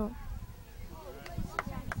piano.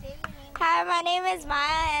 Hi, my name is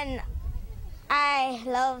Maya and I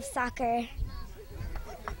love soccer.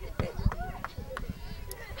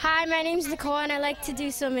 Hi, my name's Nicole and I like to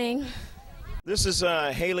do swimming. This is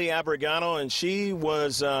Haley Abrigano, and she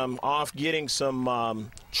was off getting some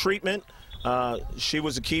treatment. She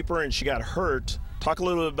was a keeper and she got hurt. Talk a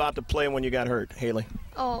little bit about the play when you got hurt, Haley.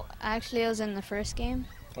 Oh, actually, it was in the first game,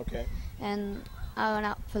 Okay. and I went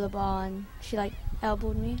out for the ball, and she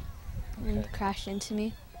elbowed me and crashed into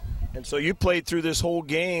me. And so you played through this whole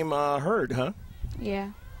game hurt, huh?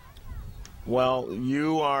 Yeah. Well,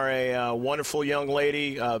 you are a wonderful young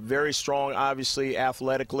lady, very strong, obviously,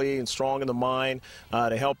 athletically, and strong in the mind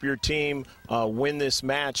to help your team win this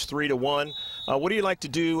match 3-1. What do you like to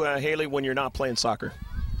do, Haley, when you're not playing soccer?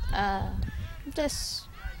 Just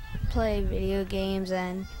play video games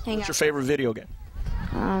and hang What's your out. favorite video game?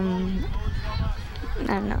 I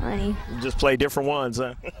don't know any. You just play different ones,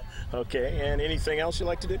 huh? Okay, and anything else you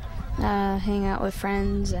like to do? Hang out with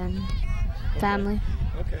friends and family.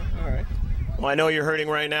 Okay, all right. Well, I know you're hurting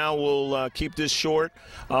right now. We'll keep this short.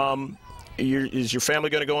 Is your family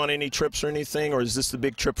going to go on any trips or anything, or is this the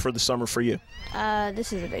big trip for the summer for you?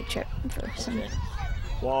 This is a big trip for some.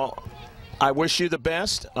 Well, I wish you the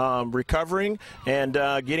best, recovering and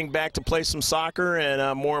getting back to play some soccer,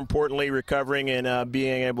 and more importantly, recovering and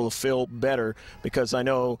being able to feel better, because I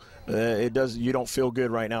know you don't feel good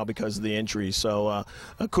right now because of the injury. So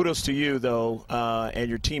kudos to you, though, and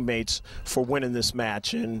your teammates for winning this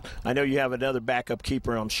match. And I know you have another backup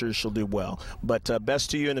keeper. I'm sure she'll do well. But best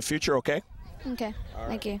to you in the future, okay? Okay,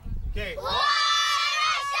 thank you. Okay.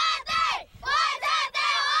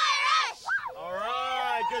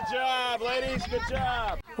 Good job, ladies. Good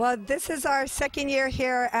job. Well, this is our second year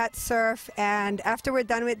here at Surf, and after we're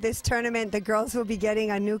done with this tournament, the girls will be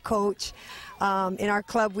getting a new coach. In our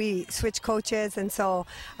club, we switch coaches, and so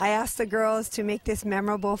I asked the girls to make this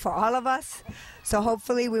memorable for all of us. So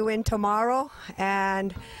hopefully we win tomorrow,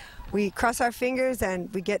 and we cross our fingers, and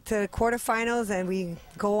we get to the quarterfinals, and we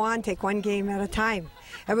go on, take one game at a time.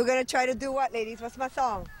 And we're going to try to do what, ladies? What's my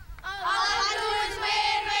song? All I do is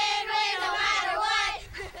win, win, win, no matter what.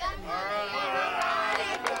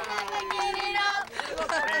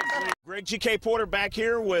 Greg G.K. Porter back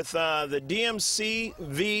here with the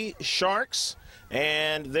Dmcv Sharks,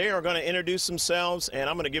 and they are going to introduce themselves, and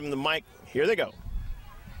I'm going to give them the mic. Here they go.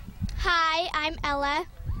 Hi, I'm Ella.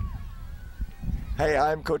 Hey,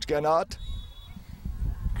 I'm Coach Gernot.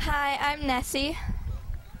 Hi, I'm Nessie.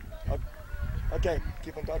 Okay,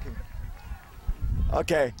 keep on talking.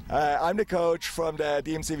 Okay, I'm the coach from the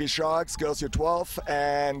Dmcv Sharks, Girls U12,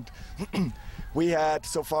 and we had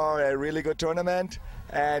so far a really good tournament,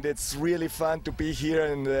 and it's really fun to be here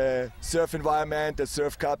in the surf environment. The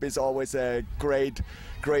Surf Cup is always a great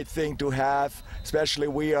thing to have, especially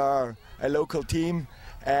we are a local team,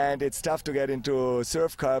 and it's tough to get into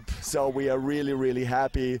Surf Cup, so we are really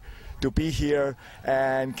happy to be here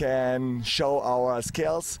and can show our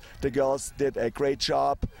skills. The girls did a great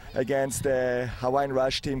job against the Hawaiian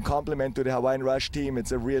Rush team. Compliment to the Hawaiian Rush team.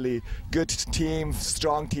 It's a really good team,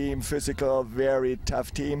 strong team, physical, very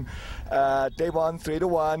tough team. They won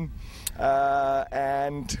 3-1,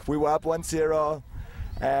 and we were up 1-0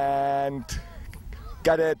 and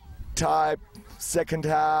got a tie second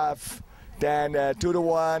half, then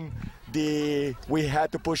 2-1. We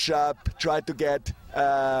had to push up, tried to get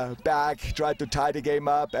back, tried to tie the game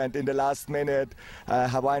up, and in the last minute,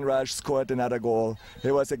 Hawaiian Rush scored another goal.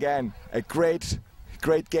 It was again a great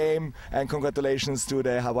game, and congratulations to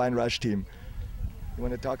the Hawaiian Rush team. You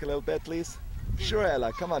want to talk a little bit, please? Sure,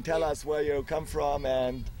 Ella. Come on, tell us where you come from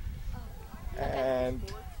and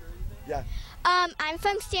yeah. I'm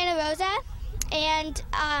from Santa Rosa, and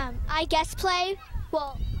I guest play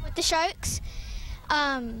with the Sharks.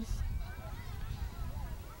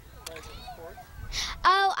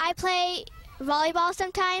 I play volleyball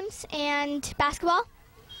sometimes and basketball.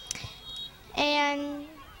 And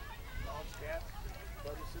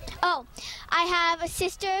I have a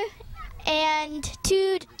sister and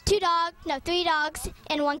three dogs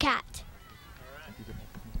and one cat.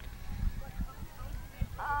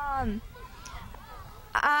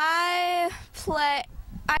 I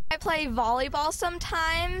play volleyball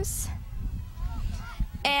sometimes.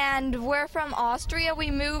 And we're from Austria.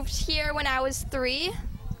 We moved here when I was 3.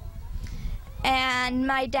 And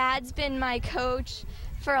my dad's been my coach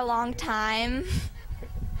for a long time.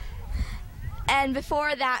 And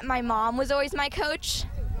before that, my mom was always my coach.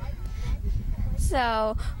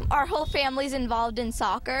 So our whole family's involved in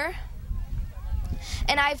soccer.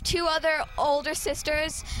 And I have 2 other older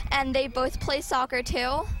sisters, and they both play soccer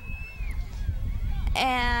too.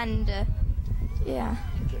 and yeah.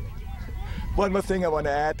 One more thing I want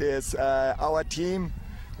to add is our team.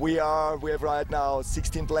 We have right now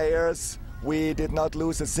 16 players. We did not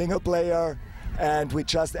lose a single player, and we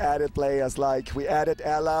just added players. Like we added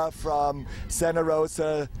Ella from Santa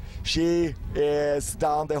Rosa. She is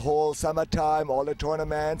down the whole summertime, all the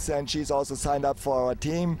tournaments, and she's also signed up for our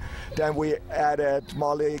team. Then we added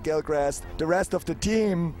Molly Gilchrist. The rest of the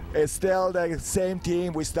team is still the same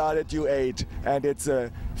team we started U8, and it's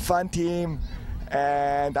a fun team.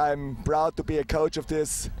 And I'm proud to be a coach of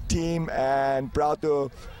this team and proud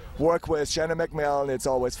to work with Shannon McMillan. It's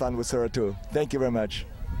always fun with her too. Thank you very much.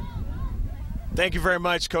 Thank you very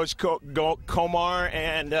much, Coach Komar,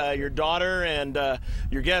 and your daughter and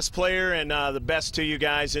your guest player, and the best to you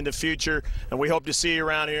guys in the future. And we hope to see you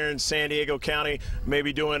around here in San Diego County,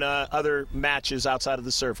 maybe doing other matches outside of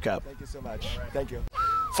the Surf Cup. Thank you so much. Thank you.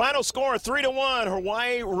 Final score, 3-1,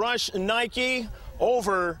 Hawaii Rush Nike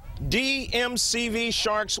over Dmcv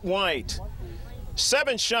Sharks White.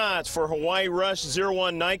 7 shots for Hawaii Rush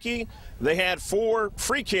 01 Nike. They had 4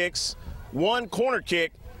 free kicks, 1 corner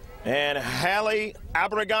kick, and Hallie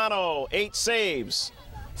Abrigano 8 saves.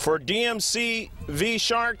 For Dmcv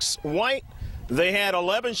Sharks White, they had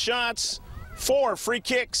 11 shots, 4 free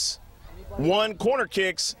kicks, 1 corner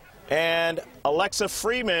kicks, and Alexa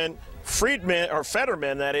Federman,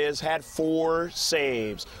 that is, had 4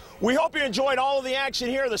 saves. We hope you enjoyed all of the action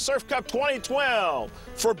here at the Surf Cup 2012.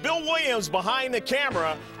 For Bill Williams behind the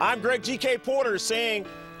camera, I'm Greg G.K. Porter saying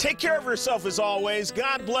take care of yourself as always.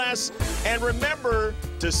 God bless. And remember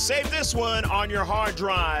to save this one on your hard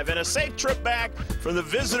drive. And a safe trip back from the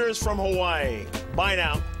visitors from Hawaii. Bye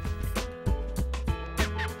now.